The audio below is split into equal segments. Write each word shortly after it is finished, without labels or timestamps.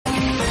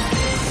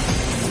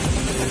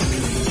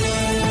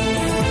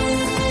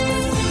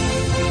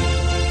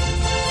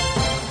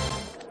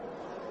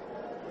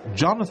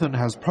Jonathan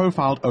has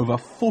profiled over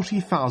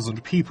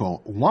 40,000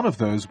 people. One of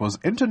those was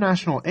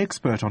international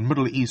expert on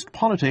Middle East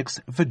politics,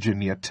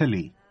 Virginia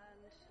Tilley.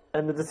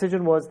 And the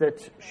decision was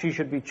that she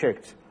should be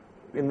checked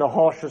in the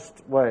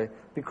harshest way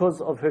because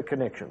of her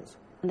connections.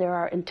 There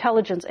are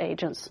intelligence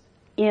agents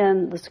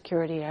in the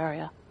security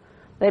area.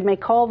 They may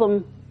call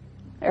them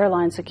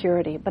airline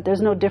security, but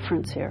there's no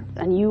difference here.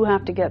 And you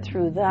have to get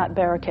through that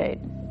barricade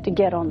to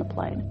get on the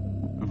plane.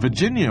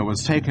 Virginia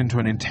was taken to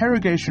an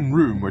interrogation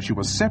room where she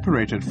was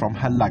separated from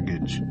her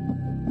luggage.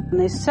 And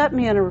they set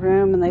me in a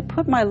room and they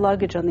put my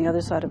luggage on the other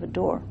side of a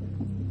door,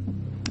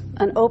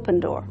 an open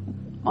door,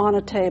 on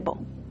a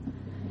table.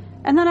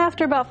 And then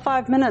after about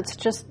 5 minutes,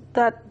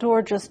 that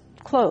door just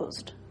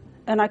closed,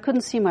 and I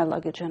couldn't see my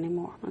luggage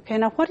anymore. Okay,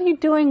 now what are you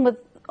doing with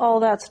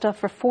all that stuff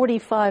for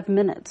 45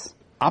 minutes?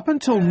 Up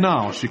until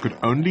now, she could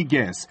only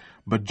guess,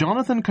 but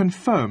Jonathan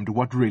confirmed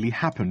what really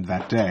happened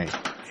that day.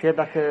 She had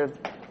like a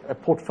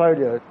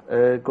portfolio.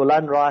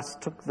 Golan Rice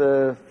took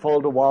the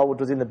folder while it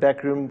was in the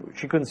back room.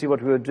 She couldn't see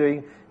what we were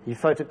doing. He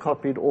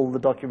photocopied all the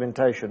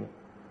documentation,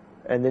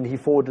 and then he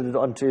forwarded it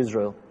on to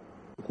Israel.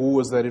 Who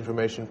was that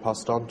information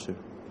passed on to?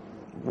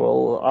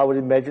 Well, I would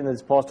imagine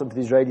it's passed on to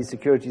the Israeli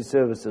security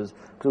services,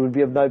 because it would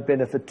be of no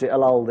benefit to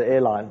El Al, the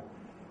airline.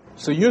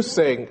 So you're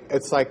saying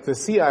it's like the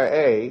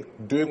CIA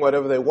doing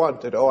whatever they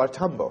want at OR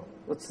Tambo?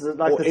 It's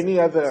like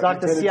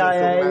the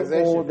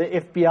CIA or the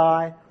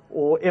FBI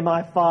or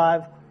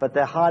MI5, but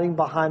they're hiding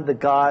behind the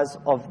guise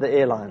of the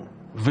airline.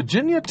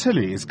 Virginia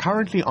Tilley is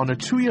currently on a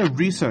 2-year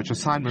research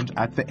assignment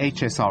at the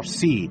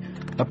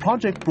HSRC. The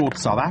project brought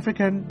South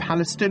African,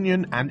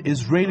 Palestinian and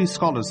Israeli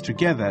scholars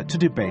together to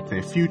debate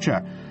their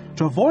future.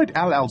 To avoid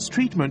Al Al's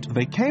treatment,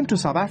 they came to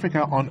South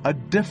Africa on a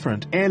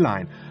different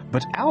airline,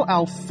 but Al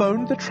Al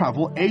phoned the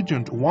travel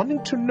agent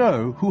wanting to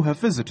know who her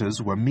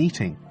visitors were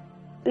meeting.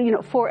 You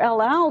know, for Al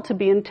Al to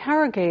be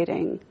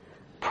interrogating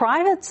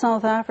private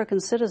South African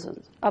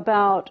citizens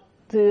about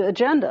the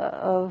agenda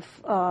of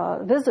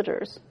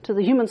visitors to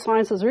the Human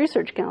Sciences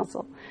Research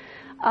Council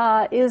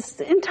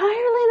is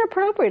entirely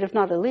inappropriate, if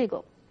not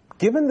illegal.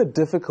 Given the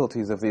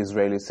difficulties of the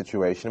Israeli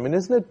situation, I mean,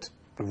 isn't it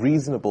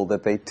reasonable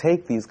that they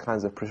take these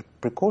kinds of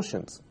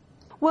precautions?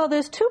 Well,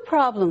 there's two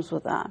problems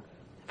with that.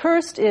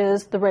 First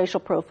is the racial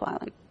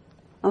profiling,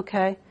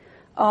 okay?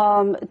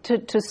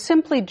 To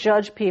simply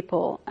judge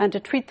people and to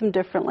treat them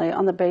differently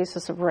on the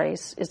basis of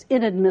race is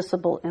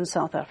inadmissible in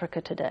South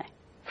Africa today,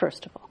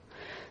 first of all.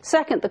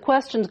 Second, the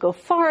questions go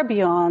far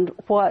beyond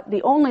what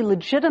the only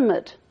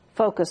legitimate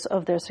focus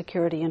of their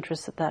security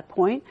interests at that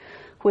point,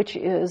 which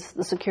is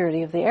the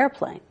security of the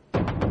airplane.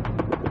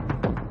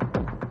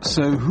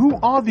 So who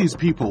are these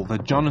people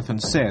that Jonathan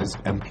says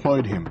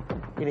employed him?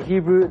 In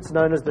Hebrew, it's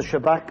known as the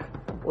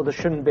Shabak or the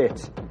Shin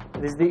Bet.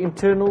 It is the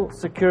internal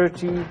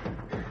security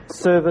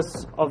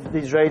service of the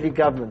Israeli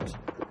government.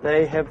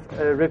 They have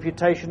a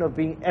reputation of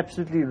being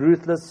absolutely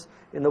ruthless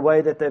in the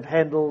way that they've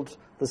handled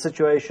the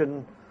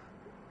situation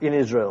in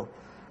Israel.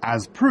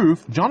 As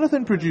proof,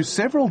 Jonathan produced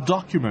several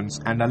documents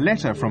and a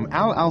letter from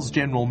Al Al's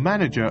general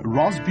manager,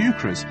 Roz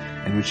Bucris,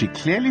 in which he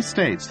clearly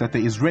states that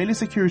the Israeli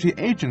security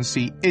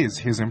agency is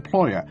his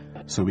employer.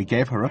 So we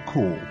gave her a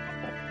call.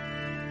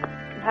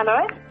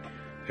 Hello?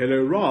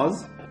 Hello,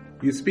 Roz.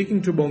 You're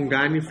speaking to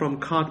Bongani from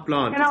Carte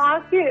Blanche. Can I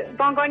ask you,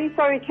 Bongani,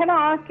 sorry, can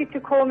I ask you to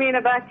call me in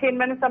about 10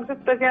 minutes? I'm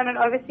just busy on an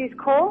overseas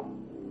call.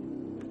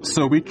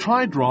 So we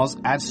tried Roz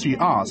as she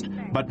asked,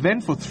 but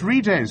then for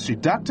 3 days she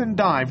ducked and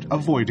dived,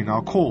 avoiding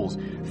our calls.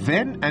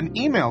 Then an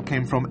email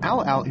came from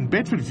Al Al in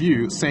Bedford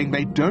View saying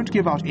they don't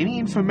give out any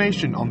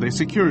information on their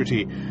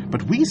security,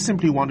 but we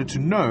simply wanted to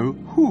know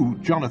who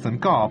Jonathan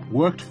Garb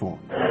worked for.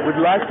 We'd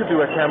like to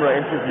do a camera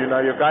interview. Now,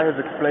 your guy has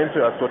explained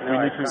to us what we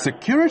need to...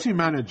 Security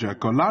manager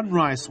Golan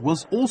Rice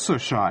was also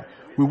shy.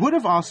 We would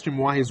have asked him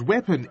why his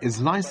weapon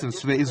is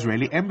licensed to the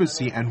Israeli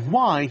embassy and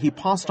why he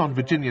passed on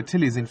Virginia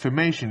Tilley's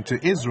information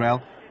to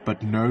Israel,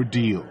 but no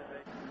deal.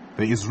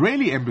 The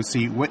Israeli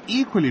embassy were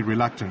equally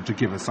reluctant to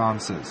give us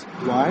answers.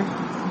 Why?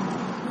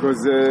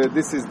 Because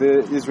this is the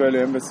Israeli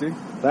embassy.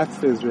 That's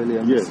the Israeli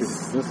embassy.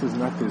 Yes. This is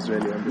not the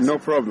Israeli embassy. No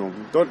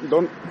problem.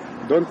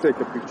 Don't take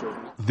a picture.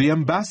 The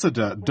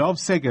ambassador, Dov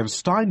Segev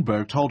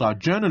Steinberg, told our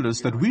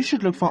journalists that we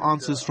should look for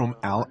answers from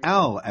Al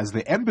Al, as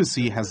the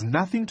embassy has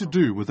nothing to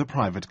do with a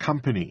private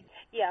company.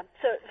 Yeah,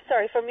 so,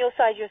 sorry, from your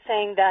side you're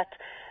saying that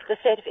the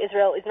state of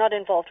Israel is not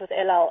involved with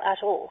El Al at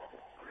all?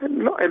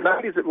 No, El Al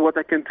is, what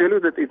I can tell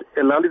you that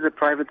El Al is a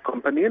private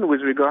company, and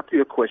with regard to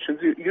your questions,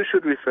 you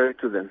should refer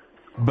to them.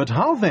 But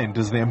how then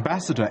does the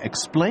ambassador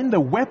explain the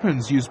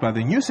weapons used by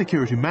the new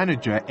security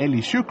manager, Eli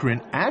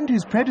Shukrin, and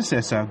his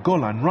predecessor,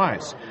 Golan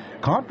Rice?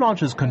 Carte Blanche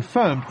has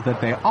confirmed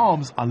that their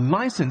arms are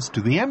licensed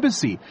to the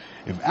embassy.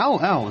 If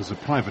Al Al is a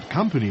private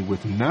company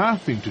with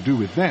nothing to do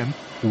with them,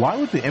 why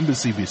would the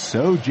embassy be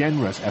so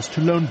generous as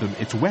to loan them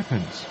its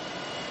weapons?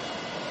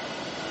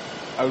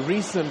 A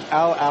recent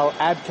Al Al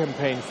ad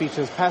campaign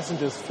features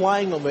passengers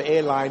flying on the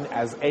airline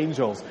as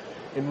angels.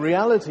 In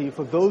reality,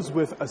 for those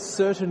with a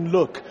certain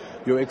look,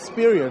 your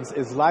experience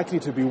is likely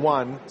to be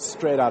one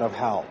straight out of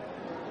hell.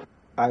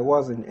 I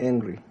wasn't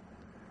angry,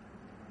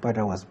 but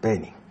I was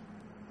burning.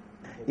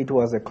 It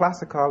was a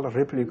classical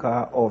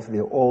replica of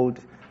the old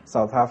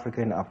South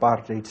African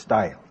apartheid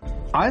style.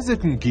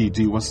 Isaac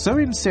Ngidi was so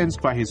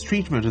incensed by his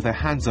treatment at the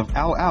hands of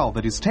LL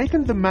that he's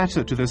taken the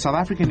matter to the South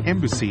African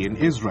embassy in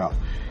Israel.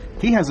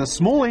 He has a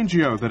small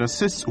NGO that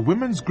assists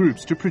women's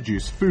groups to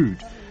produce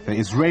food. The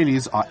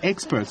Israelis are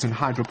experts in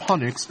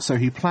hydroponics, so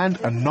he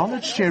planned a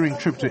knowledge-sharing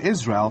trip to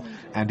Israel,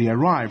 and he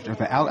arrived at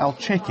the LL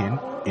check-in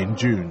in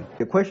June.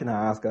 The question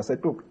I asked, I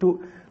said, look,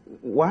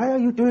 why are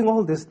you doing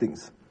all these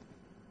things?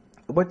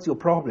 What's your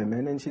problem?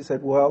 And then she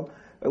said, well,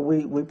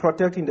 we're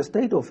protecting the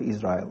state of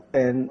Israel.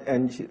 And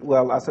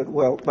I said,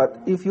 well,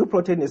 but if you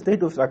protect the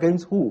state of Israel,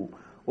 against who?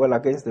 Well,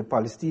 against the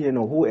Palestinian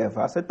or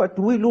whoever. I said, but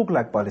do we look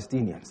like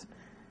Palestinians?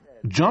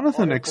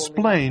 Jonathan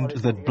explained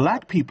that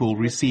black people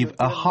receive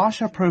a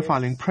harsher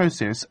profiling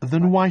process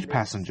than white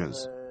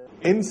passengers.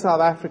 In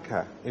South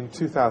Africa in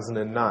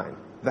 2009,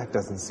 that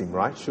doesn't seem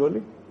right, surely?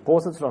 Of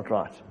course it's not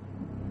right.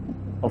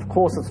 Of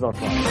course it's not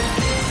right.